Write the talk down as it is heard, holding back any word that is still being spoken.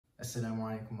السلام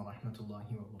عليكم ورحمة الله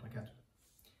وبركاته.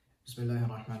 بسم الله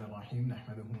الرحمن الرحيم.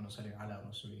 نحمده ونصلي على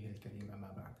رسوله الكريم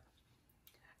أما بعد.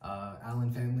 Allen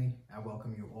family, I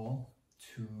welcome you all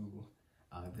to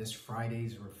this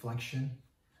Friday's reflection.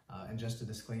 And just a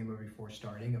disclaimer before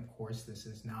starting, of course, this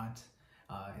is not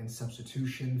in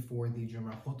substitution for the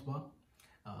Jumu'ah khutbah.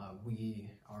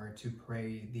 We are to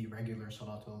pray the regular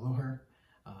Salatul Dhuhr,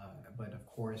 but of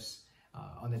course,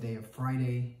 on the day of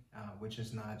Friday, which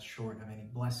is not short of any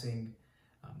blessing,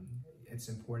 it's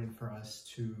important for us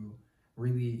to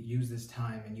really use this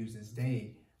time and use this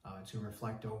day to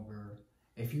reflect over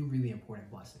a few really important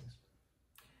blessings.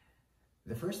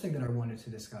 The first thing that I wanted to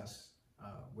discuss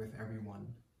with everyone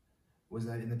was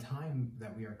that in the time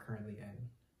that we are currently in,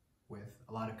 with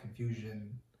a lot of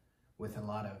confusion, with a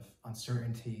lot of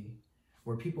uncertainty,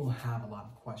 where people have a lot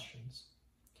of questions,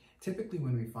 typically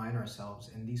when we find ourselves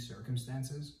in these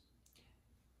circumstances,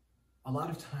 a lot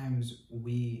of times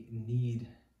we need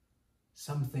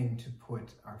something to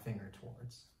put our finger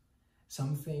towards,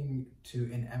 something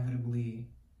to inevitably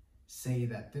say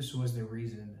that this was the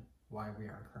reason why we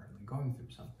are currently going through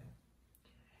something.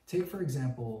 Take, for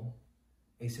example,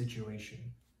 a situation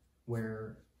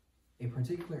where a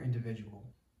particular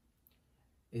individual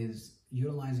is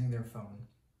utilizing their phone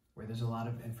where there's a lot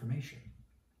of information.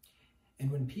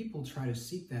 And when people try to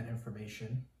seek that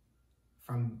information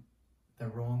from the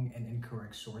wrong and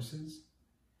incorrect sources,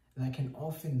 that can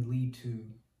often lead to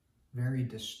very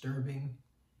disturbing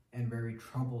and very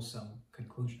troublesome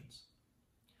conclusions.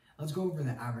 Let's go over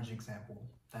the average example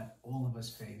that all of us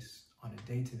face on a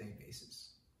day-to-day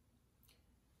basis.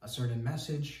 A certain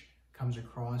message comes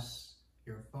across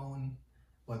your phone,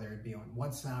 whether it be on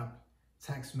WhatsApp,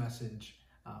 text message,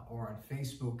 or on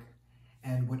Facebook,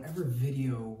 and whatever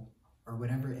video or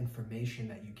whatever information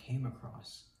that you came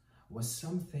across was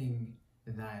something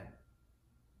that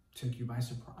took you by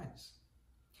surprise.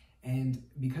 And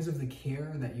because of the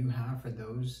care that you have for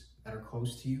those that are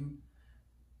close to you,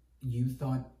 you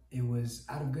thought it was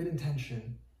out of good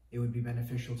intention, it would be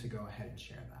beneficial to go ahead and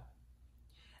share that.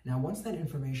 Now, once that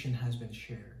information has been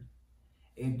shared,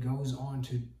 it goes on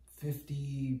to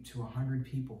 50 to 100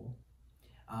 people.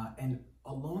 And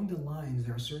along the lines,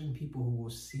 there are certain people who will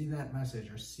see that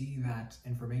message or see that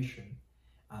information,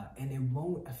 and it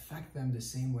won't affect them the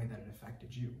same way that it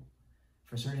affected you.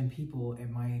 For certain people, it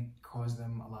might cause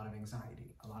them a lot of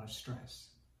anxiety, a lot of stress.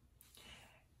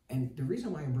 And the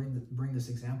reason why I bring this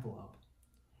example up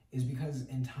is because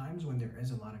in times when there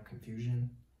is a lot of confusion,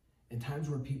 in times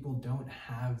where people don't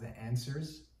have the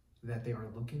answers that they are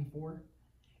looking for,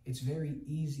 it's very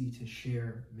easy to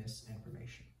share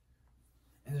misinformation.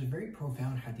 And there's a very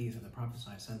profound hadith of the Prophet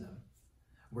ﷺ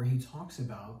where he talks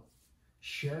about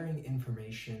sharing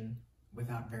information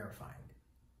without verifying.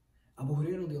 Abu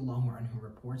Hurairah radiallahu anhu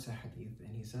reports a hadith,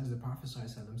 and he says the Prophet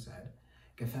ﷺ said,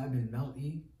 كَفَى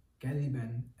بِالْمَرْءِ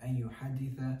كَذِبًا أَن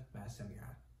يُحَدِّثَ مَا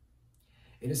سَمِعَ.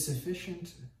 It is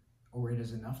sufficient, or it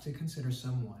is enough to consider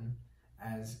someone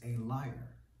as a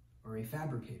liar or a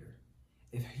fabricator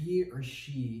if he or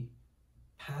she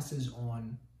passes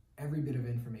on every bit of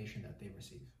information that they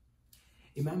receive.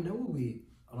 Imam Nawawi,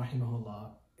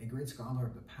 rahimahullah, a great scholar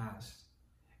of the past,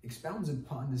 expounds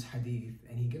upon this hadith,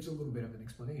 and he gives a little bit of an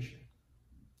explanation.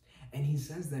 And he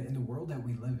says that in the world that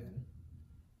we live in,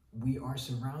 we are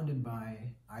surrounded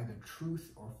by either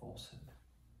truth or falsehood.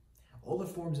 All the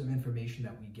forms of information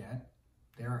that we get,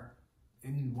 they're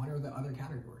in one or the other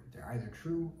category. They're either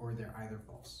true or they're either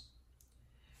false.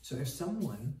 So if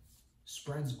someone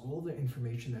spreads all the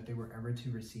information that they were ever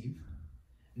to receive,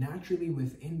 naturally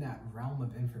within that realm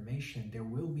of information, there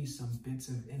will be some bits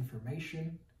of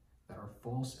information that are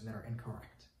false and that are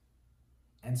incorrect.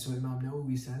 And so Imam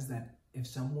Nawawi says that if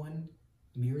someone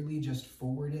merely just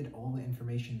forwarded all the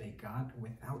information they got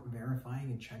without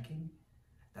verifying and checking,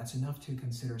 that's enough to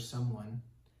consider someone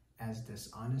as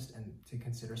dishonest and to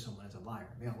consider someone as a liar.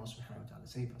 May Allah subhanahu wa ta'ala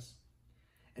save us.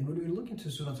 And when we look into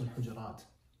Surah Al-Hujurat,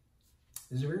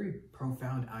 there's a very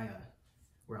profound ayah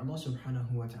where Allah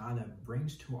subhanahu wa ta'ala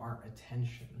brings to our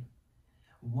attention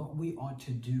what we ought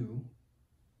to do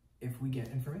if we get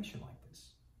information like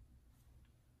this.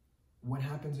 What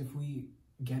happens if we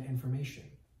get information?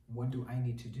 What do I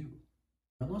need to do?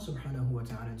 Allah subhanahu wa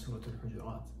ta'ala in Surah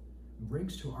Al-Hujurat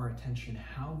brings to our attention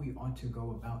how we ought to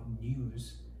go about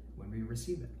news when we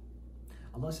receive it.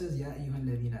 Allah says, Ya ayyuhal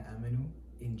ladhina amanu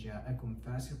in ja'akum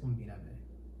fasiqun binabah.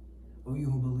 O you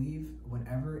who believe,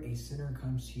 whenever a sinner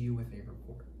comes to you with a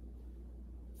report.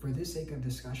 For this sake of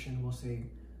discussion, we'll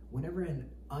say, whenever an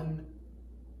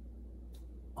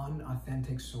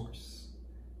unauthentic source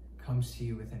comes to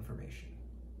you with information,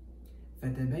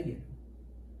 فَتَبَيَّنُوا.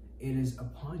 it is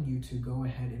upon you to go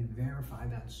ahead and verify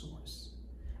that source.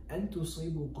 أَن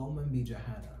تُصِيبُوا قَوْمًا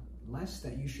بِجَهَالَةٍ, lest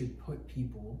that you should put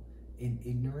people in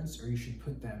ignorance or you should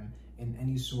put them in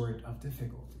any sort of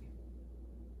difficulty.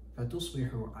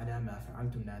 فَتُصْبِحُوا عَلَى مَا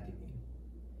فَعَلْتُمْ نَادِمِينَ,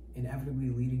 inevitably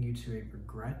leading you to a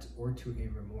regret or to a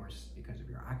remorse because of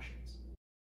your actions.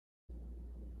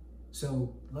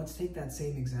 So let's take that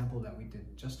same example that we did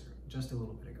just a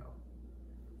little bit ago.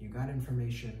 You got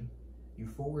information, you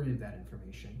forwarded that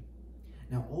information.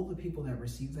 Now all the people that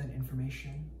received that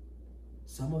information,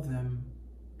 some of them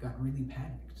got really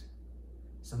panicked.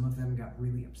 Some of them got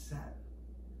really upset.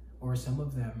 Or some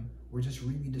of them were just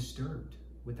really disturbed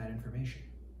with that information.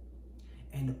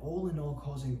 And all in all,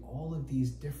 causing all of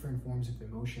these different forms of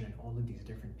emotion in all of these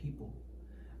different people,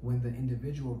 when the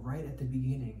individual right at the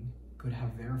beginning could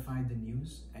have verified the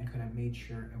news and could have made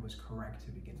sure it was correct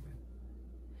to begin with.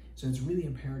 So it's really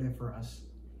imperative for us,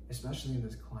 especially in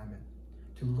this climate,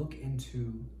 to look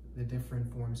into the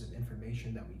different forms of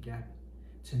information that we get,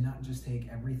 to not just take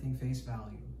everything face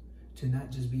value, to not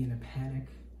just be in a panic,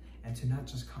 and to not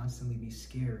just constantly be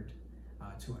scared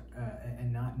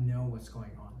and not know what's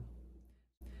going on.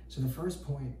 So the first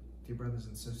point, dear brothers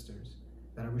and sisters,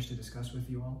 that I wish to discuss with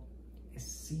you all is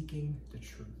seeking the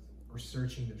truth or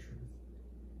searching the truth.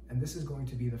 And this is going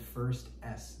to be the first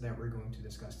S that we're going to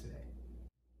discuss today.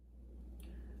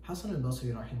 Hasan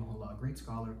al-Basri, rahimahullah, a great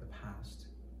scholar of the past,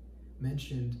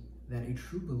 mentioned that a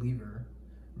true believer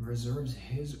reserves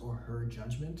his or her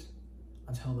judgment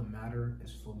until the matter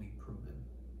is fully proven.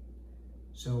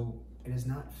 So it is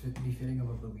not befitting of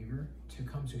a believer to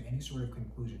come to any sort of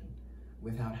conclusion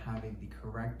without having the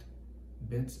correct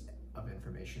bits of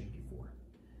information before.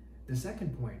 The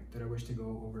second point that I wish to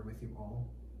go over with you all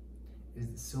is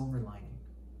the silver lining,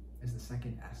 is the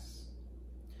second S.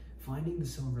 Finding the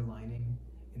silver lining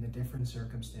in the different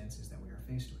circumstances that we are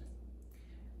faced with.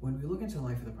 When we look into the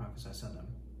life of the Prophet ﷺ,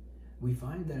 we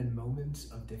find that in moments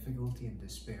of difficulty and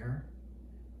despair,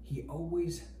 he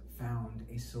always found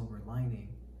a silver lining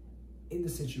in the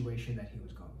situation that he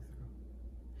was going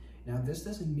through. Now, this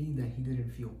doesn't mean that he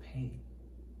didn't feel pain.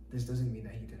 This doesn't mean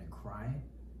that he didn't cry.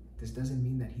 This doesn't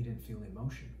mean that he didn't feel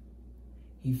emotion.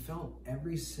 He felt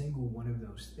every single one of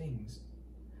those things,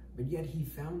 but yet he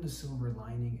found the silver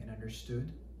lining and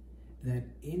understood that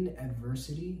in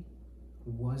adversity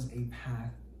was a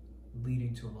path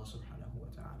leading to Allah subhanahu wa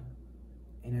ta'ala.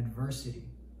 In adversity,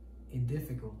 in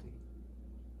difficulty,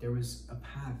 there was a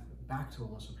path back to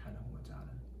Allah subhanahu wa ta'ala.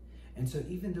 And so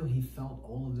even though he felt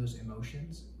all of those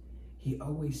emotions, he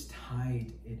always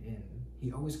tied it in.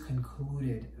 He always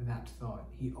concluded that thought.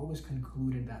 He always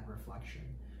concluded that reflection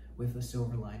with the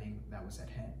silver lining that was at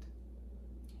hand.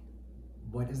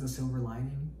 What is the silver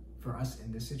lining for us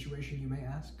in this situation, you may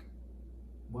ask?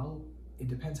 Well, it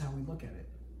depends how we look at it.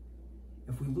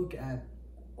 If we look at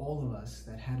all of us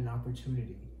that had an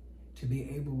opportunity to be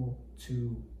able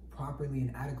to properly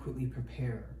and adequately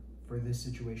prepare for this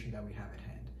situation that we have at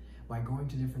hand, by going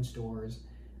to different stores,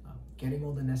 getting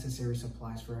all the necessary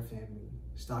supplies for our family,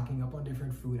 stocking up on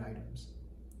different food items.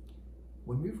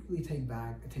 When we really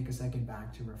take a second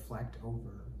back to reflect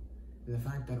over the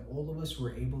fact that all of us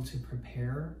were able to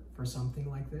prepare for something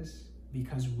like this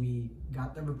because we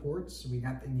got the reports, we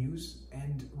got the news,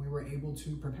 and we were able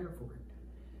to prepare for it.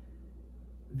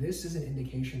 This is an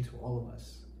indication to all of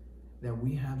us that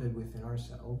we have it within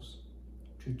ourselves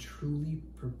to truly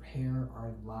prepare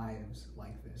our lives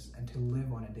like this and to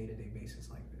live on a day-to-day basis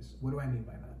like this. What do I mean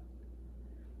by that?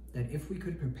 That if we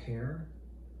could prepare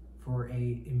for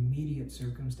a immediate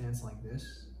circumstance like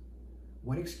this,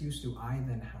 what excuse do I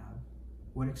then have?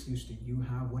 What excuse do you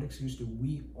have? What excuse do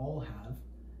we all have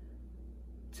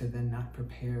to then not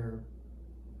prepare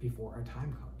before our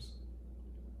time comes?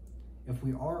 If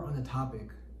we are on the topic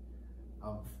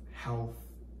of health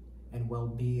and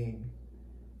well-being,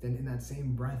 then in that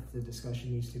same breath, the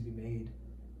discussion needs to be made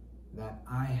that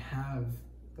I have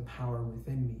the power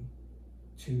within me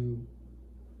to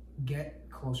get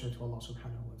closer to Allah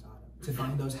subhanahu wa ta'ala, to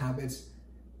find those habits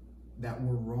that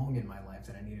were wrong in my life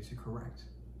that I needed to correct.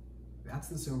 That's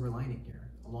the silver lining here,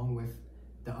 along with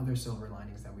the other silver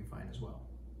linings that we find as well.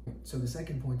 So the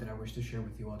second point that I wish to share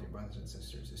with you all, dear brothers and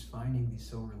sisters, is finding the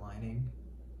silver lining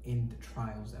in the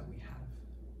trials that we have.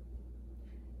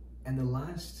 And the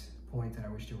last point that I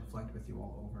wish to reflect with you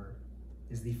all over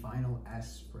is the final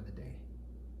S for the day,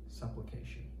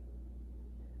 supplication.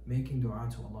 Making dua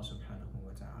to Allah subhanahu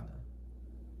wa ta'ala.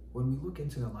 When we look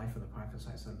into the life of the Prophet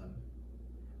ﷺ,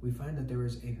 we find that there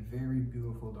is a very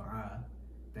beautiful dua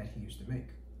that he used to make.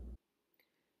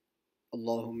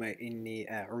 Allahumma inni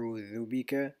a'udhu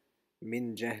bika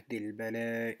min jahdi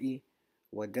al-bala'i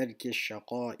wa darki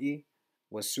al-shaqa'i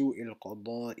وسوء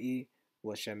القضاء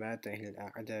وشماته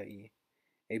الأعداء.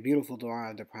 A beautiful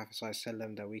dua of the Prophet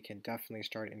ﷺ that we can definitely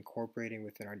start incorporating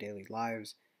within our daily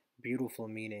lives. Beautiful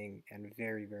meaning and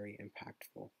very, very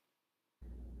impactful.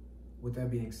 With that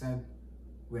being said,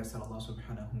 we ask that Allah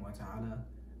subhanahu wa ta'ala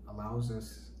allows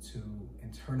us to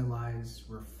internalize,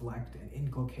 reflect, and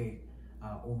inculcate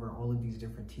over all of these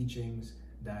different teachings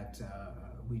that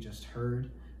we just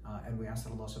heard. And we ask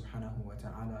that Allah subhanahu wa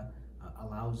ta'ala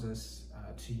allows us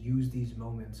to use these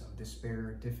moments of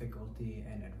despair, difficulty,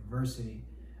 and adversity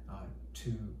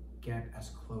to get as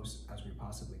close as we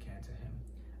possibly can to Him.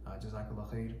 Jazakallah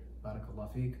khair,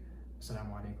 barakallah feek.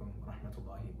 Assalamu alaikum wa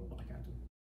rahmatullahi wa barakatuh.